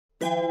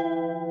Du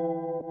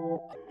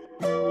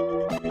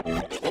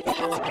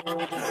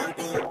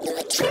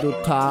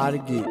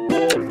targi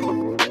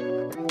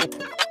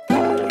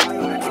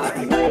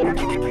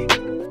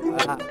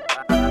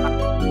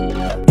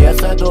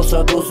Դուսը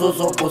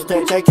դուսուսում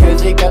պուստեր չէ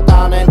քեզի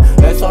կտանեն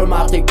Այսօր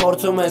մարդիկ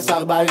փորձում են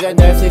սաղ բայրեն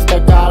ներսից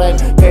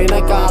տկարեն Թե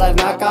նկարել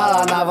նա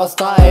կարան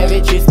ավստահելի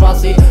չի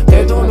սպասի Թե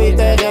դու մի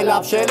տեղ էլ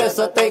ապշել ես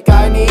ըտեք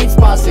այնի ինչ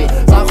սպասի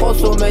Սա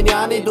խոսում են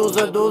յանի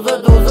դուզը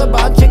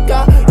բան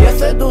չկա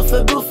Ես է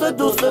դուսը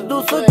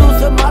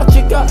մարդ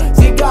չկա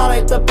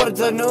Սիգարետը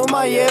պրձնում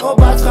է եղո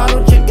բայց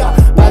խանուն չկա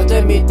Բայց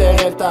դե մի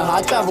տեղ էլ տա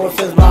հաճա որ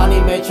սեզ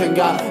բանի մեջ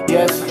ընգա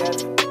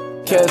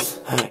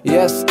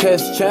Ես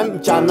քեզ չեմ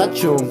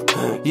ճանաչում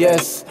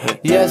Ես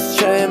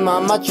չեմ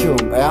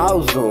ամաչում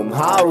Հաուզում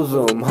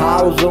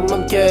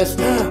եմ քեզ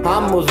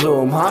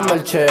Համուզում,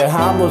 համել չէ,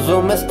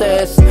 համուզում ես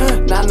տես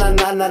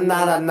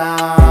Նա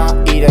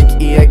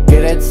Իրեք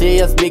գրեցի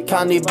ես մի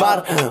քանի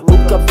բար Ու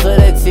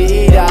կպցրեցի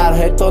իրար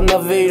Հետո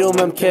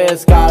նվիրում եմ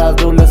քեզ Կարաս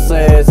դու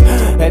լսես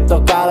Հետո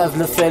կարաս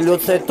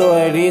լսելուց հետո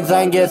էր ինձ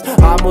անգես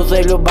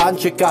Համուզելու բան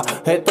չկա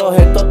Հետո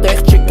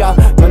տեղ չկա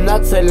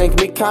Մնացել ենք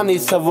մի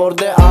քանիսը որ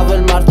դե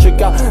ավել մարդ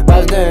չկա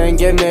Բայց դե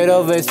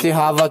ընկերներով էսի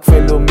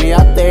հավաքվելու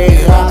միա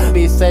տեղա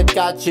Պիս էտ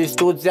կաչի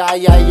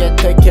ստուդիայա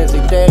եթե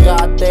քեզի տեղը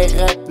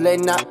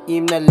Լենա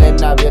իմն է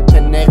լենավ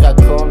եթե նեղա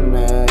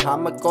քոնը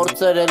Համը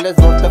կործերել ես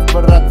որտև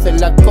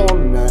վրացել ա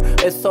կոնը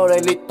Այսօր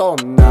էլի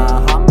տոննա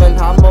Համել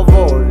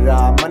համովորա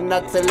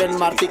Մնացել են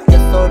մարդիկ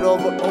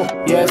այսօրով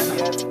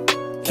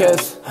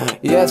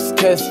Ես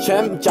քեզ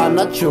չեմ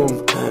ճանաչում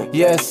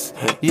Ես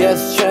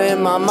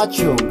չեմ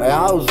ամաչում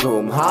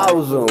Հաուզում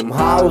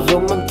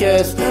եմ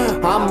քեզ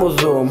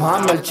Համուզում,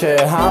 համել չէ,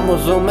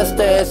 համուզում ես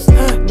տես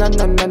Նա